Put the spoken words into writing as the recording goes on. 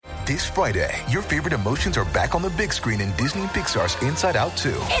This Friday, your favorite emotions are back on the big screen in Disney and Pixar's Inside Out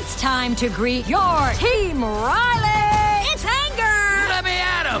 2. It's time to greet your Team Riley. It's anger. Let me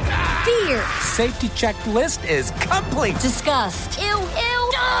at him. Fear. Safety checklist is complete. Disgust. Ew.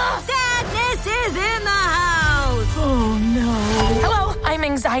 Sadness is in the house. Oh, no. Hello, I'm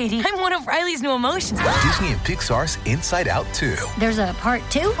anxiety. I'm one of Riley's new emotions. Disney and Pixar's Inside Out 2. There's a part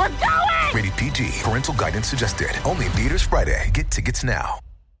 2? We're going! Rated PG. Parental guidance suggested. Only in theaters Friday. Get tickets now.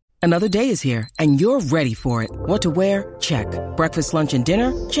 Another day is here, and you're ready for it. What to wear? Check. Breakfast, lunch, and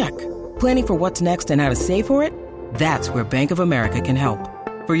dinner? Check. Planning for what's next and how to save for it? That's where Bank of America can help.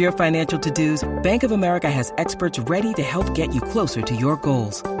 For your financial to-dos, Bank of America has experts ready to help get you closer to your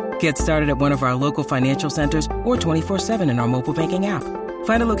goals. Get started at one of our local financial centers or 24/7 in our mobile banking app.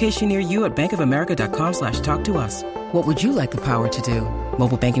 Find a location near you at bankofamerica.com/talktous. What would you like the power to do?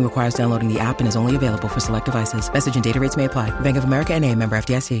 Mobile banking requires downloading the app and is only available for select devices. Message and data rates may apply. Bank of America N.A., member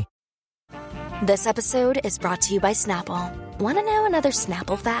FDIC. This episode is brought to you by Snapple. Want to know another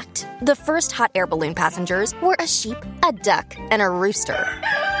Snapple fact? The first hot air balloon passengers were a sheep, a duck, and a rooster.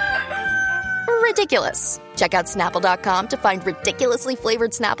 Ridiculous. Check out Snapple.com to find ridiculously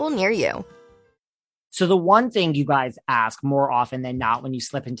flavored Snapple near you. So the one thing you guys ask more often than not when you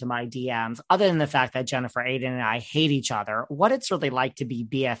slip into my DMs, other than the fact that Jennifer Aiden and I hate each other, what it's really like to be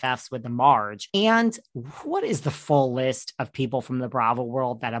BFFs with the Marge, and what is the full list of people from the Bravo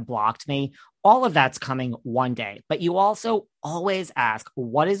world that have blocked me? All of that's coming one day. But you also always ask,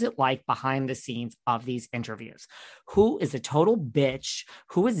 what is it like behind the scenes of these interviews? Who is a total bitch?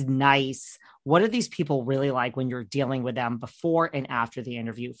 Who is nice? What are these people really like when you're dealing with them before and after the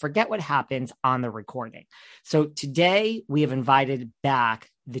interview? Forget what happens on the recording. So today we have invited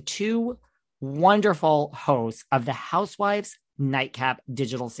back the two wonderful hosts of the Housewives Nightcap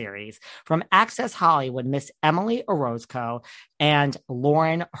digital series from Access Hollywood, Miss Emily Orozco and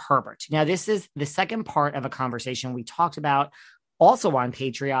Lauren Herbert. Now, this is the second part of a conversation we talked about also on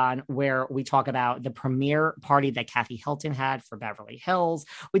Patreon, where we talk about the premiere party that Kathy Hilton had for Beverly Hills.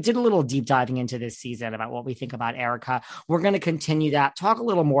 We did a little deep diving into this season about what we think about Erica. We're going to continue that, talk a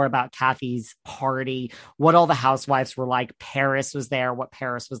little more about Kathy's party, what all the housewives were like. Paris was there, what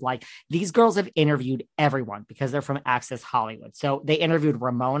Paris was like. These girls have interviewed everyone because they're from Access Hollywood. So they interviewed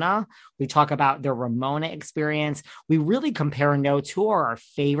Ramona. We talk about their Ramona experience. We really compare notes. Who are our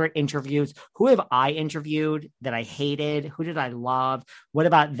favorite interviews? Who have I interviewed that I hated? Who did I love? What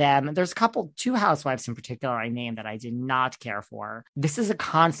about them? There's two housewives in particular I named that I did not care for. This is a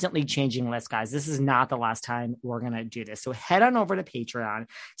constantly changing list, guys. This is not the last time we're going to do this. So head on over to Patreon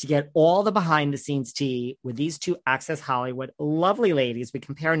to get all the behind the scenes tea with these two Access Hollywood lovely ladies. We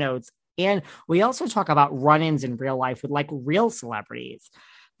compare notes, and we also talk about run-ins in real life with like real celebrities.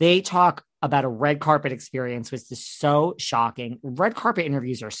 They talk about a red carpet experience, which is so shocking. Red carpet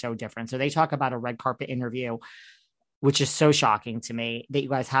interviews are so different. So they talk about a red carpet interview, which is so shocking to me that you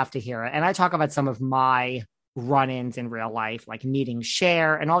guys have to hear it. And I talk about some of my run-ins in real life, like meeting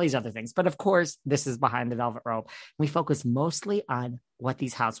Cher and all these other things. But of course, this is Behind the Velvet Rope. We focus mostly on what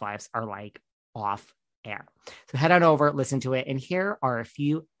these housewives are like off air. So head on over, listen to it. And here are a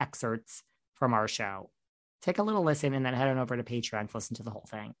few excerpts from our show. Take a little listen and then head on over to Patreon to listen to the whole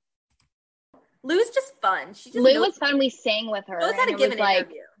thing. Lou's just fun. Lou was fun. We sang with her. Knows how to give an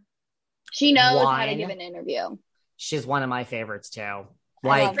interview. She knows how to give an interview. She's one of my favorites too.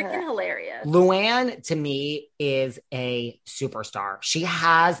 Like, freaking hilarious. Luann to me is a superstar. She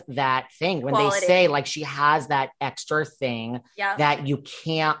has that thing when they say like she has that extra thing that you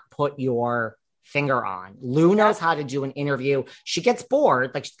can't put your finger on. Lou knows how to do an interview. She gets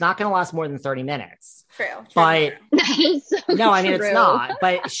bored. Like she's not going to last more than 30 minutes. True. But that is so no, I mean, true. it's not,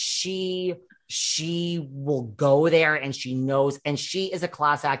 but she will go there and she knows, and she is a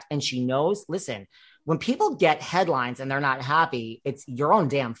class act and she knows, listen, when people get headlines and they're not happy, it's your own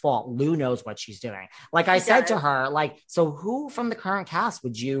damn fault. Lou knows what she's doing. Like I said to her, like, so who from the current cast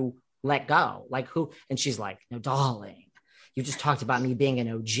would you let go? Like who? And she's like, no, darling, you just talked about me being an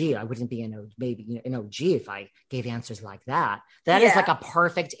OG. I wouldn't be an OG if I gave answers like that. That is like a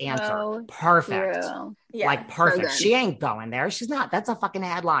perfect answer. So perfect. Yeah, like perfect. So she ain't going there. She's not. That's a fucking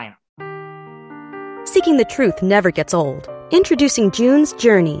headline. Seeking the truth never gets old. Introducing June's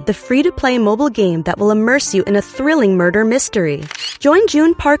Journey, the free-to-play mobile game that will immerse you in a thrilling murder mystery. Join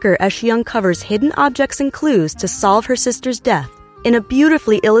June Parker as she uncovers hidden objects and clues to solve her sister's death in a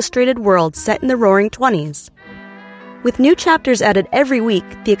beautifully illustrated world set in the Roaring '20s. With new chapters added every week,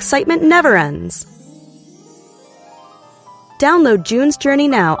 the excitement never ends. Download June's Journey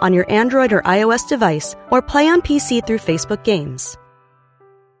now on your Android or iOS device, or play on PC through Facebook Games.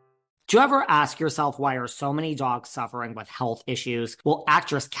 Do you ever ask yourself why are so many dogs suffering with health issues? Well,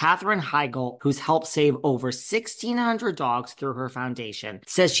 actress Katherine Heigl, who's helped save over 1,600 dogs through her foundation,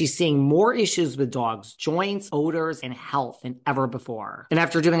 says she's seeing more issues with dogs' joints, odors, and health than ever before. And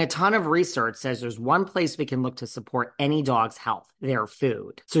after doing a ton of research, says there's one place we can look to support any dog's health, their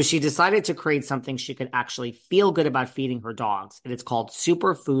food. So she decided to create something she could actually feel good about feeding her dogs, and it's called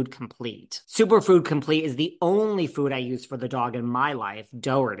Superfood Complete. Superfood Complete is the only food I use for the dog in my life,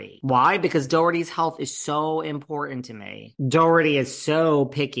 Doherty. Why? Because Doherty's health is so important to me. Doherty is so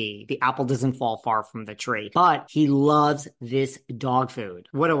picky. The apple doesn't fall far from the tree, but he loves this dog food.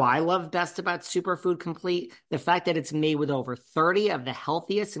 What do I love best about Superfood Complete? The fact that it's made with over 30 of the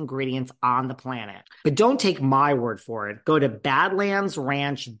healthiest ingredients on the planet. But don't take my word for it. Go to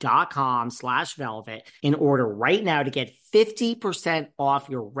badlandsranch.com/velvet and order right now to get 50% off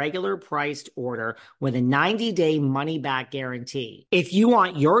your regular priced order with a 90-day money-back guarantee. If you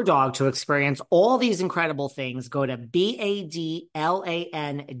want your dog to experience all these incredible things, go to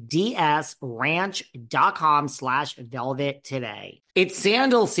badlandsranch.com/velvet today. It's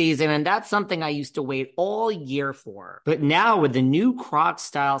sandal season, and that's something I used to wait all year for. But now with the new Crocs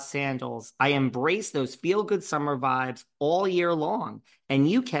style sandals, I embrace those feel-good summer vibes all year long. And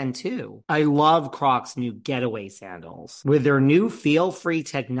you can too. I love Crocs' new Getaway sandals. With their new feel-free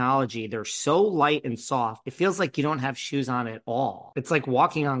technology, they're so light and soft, it feels like you don't have shoes on at all. It's like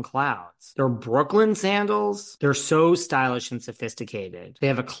walking on clouds. They're Brooklyn sandals. They're so stylish and sophisticated. They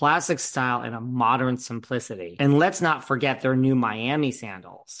have a classic style and a modern simplicity. And let's not forget their new Miami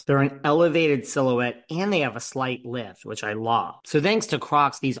sandals. They're an elevated silhouette and they have a slight lift, which I love. So thanks to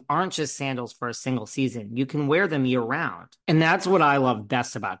Crocs, these aren't just sandals for a single season. You can wear them year-round. And that's what I love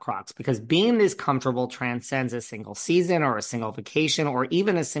best about Crocs, because being this comfortable transcends a single season or a single vacation or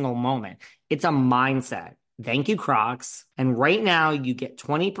even a single moment. It's a mindset. Thank you, Crocs. And right now you get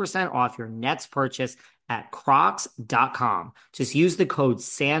 20% off your next purchase at crocs.com. Just use the code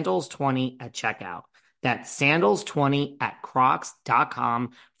SANDALS20 at checkout. That's sandals20 at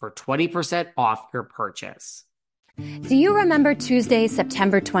crocs.com for 20% off your purchase. Do you remember Tuesday,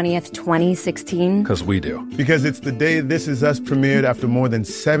 September 20th, 2016? Because we do. Because it's the day This Is Us premiered after more than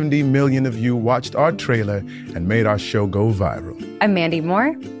 70 million of you watched our trailer and made our show go viral. I'm Mandy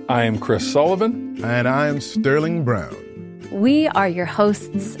Moore. I am Chris Sullivan. And I am Sterling Brown. We are your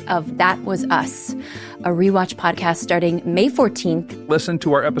hosts of That Was Us, a rewatch podcast starting May 14th. Listen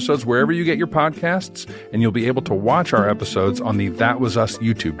to our episodes wherever you get your podcasts, and you'll be able to watch our episodes on the That Was Us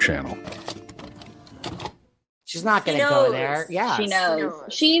YouTube channel. She's not going to go there. Yeah. She knows.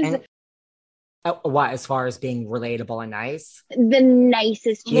 She's... what, as far as being relatable and nice? The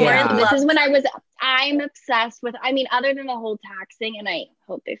nicest chick. Yeah. This is when I'm obsessed with, I mean, other than the whole tax thing, and I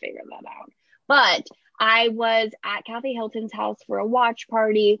hope they figure that out. But I was at Kathy Hilton's house for a watch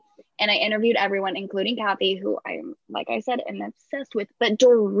party, and I interviewed everyone, including Kathy, who I'm, like I said, am obsessed with. But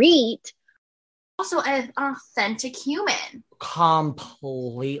Dorit, also an authentic human.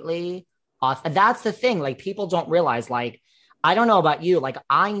 Completely. That's the thing. Like, people don't realize, like, I don't know about you. Like,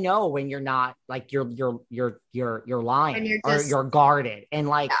 I know when you're not, like, you're lying or you're guarded. And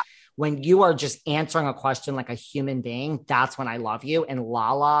like, when you are just answering a question like a human being, that's when I love you. And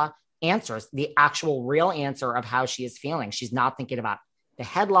Lala answers the actual real answer of how she is feeling. She's not thinking about the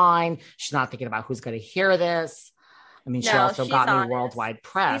headline. She's not thinking about who's going to hear this. I mean, she also got me worldwide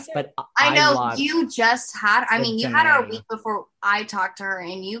press, but I know you just had, I mean, you had her a week before I talked to her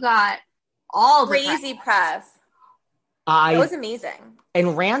and you got all the crazy press. It was amazing.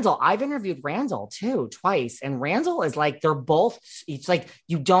 And Randall, I've interviewed Randall too, twice. And Randall is like, they're both, it's like,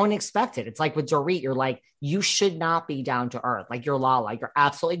 you don't expect it. It's like with Dorit, you're like, you should not be down to earth. Like, you're Lala, you're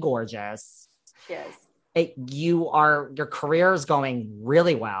absolutely gorgeous. She is. Your career is going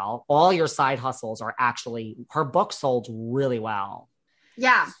really well. All your side hustles are actually, her book sold really well.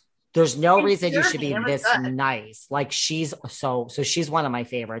 Yeah. There's no reason you should be this nice. Like, she's so she's one of my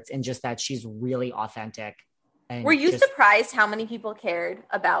favorites, and just that she's really authentic. And were you surprised how many people cared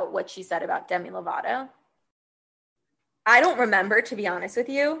about what she said about Demi Lovato? I don't remember, to be honest with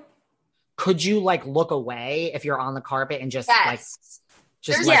you. Could you like look away if you're on the carpet and just like this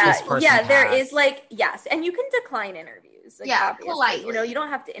person there is like, yes. And you can decline interviews. Like, obviously. Politely. You know, you don't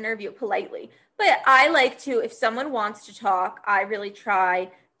have to interview politely. But I like to, if someone wants to talk, I really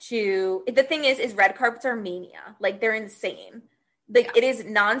try to, the thing is red carpets are mania. Like, they're insane. Like, it is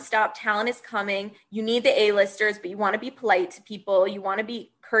nonstop. Talent is coming. You need the A-listers, but you want to be polite to people. You want to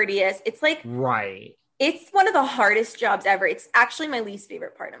be courteous. It's like, right. It's one of the hardest jobs ever. It's actually my least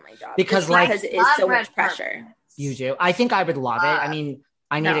favorite part of my job. Because it is so much pressure. You do. I think I would love it. I mean,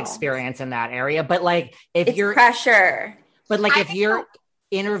 I need experience in that area, but like, if it's pressure. But like, if you're,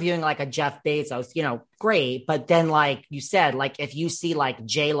 interviewing like a Jeff Bezos, you know, great. But then like you said, like if you see like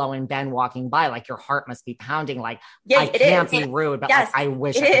J-Lo and Ben walking by, like your heart must be pounding. Like I can't be rude, but like I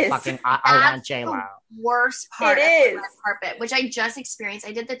wish I could fucking, I want J-Lo. Worst part of the red carpet, which I just experienced.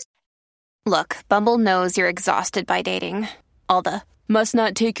 I did the Look, Bumble knows you're exhausted by dating. All the must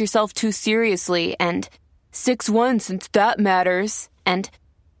not take yourself too seriously and 6'1" since that matters. And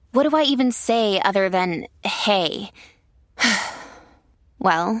what do I even say other than hey?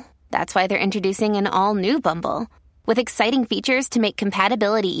 Well, that's why they're introducing an all-new Bumble with exciting features to make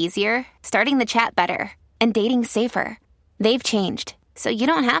compatibility easier, starting the chat better, and dating safer. They've changed, so you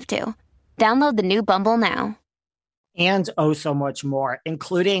don't have to. Download the new Bumble now. And oh, so much more,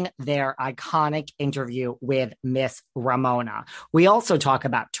 including their iconic interview with Miss Ramona. We also talk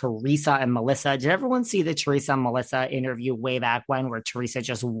about Teresa and Melissa. Did everyone see the Teresa and Melissa interview way back when, where Teresa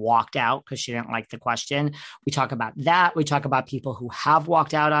just walked out because she didn't like the question? We talk about that. We talk about people who have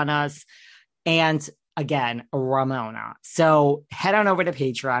walked out on us. And again, Ramona. So head on over to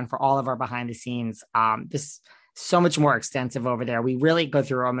Patreon for all of our behind the scenes. This so much more extensive over there. We really go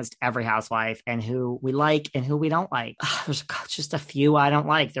through almost every housewife and who we like and who we don't like. There's just a few I don't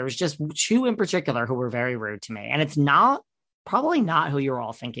like. There was just two in particular who were very rude to me. And it's probably not who you're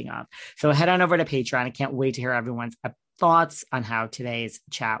all thinking of. So head on over to Patreon. I can't wait to hear everyone's thoughts on how today's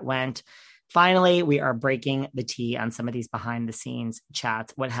chat went. Finally, we are breaking the tea on some of these behind the scenes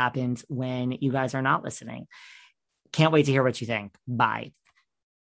chats. What happens when you guys are not listening? Can't wait to hear what you think. Bye.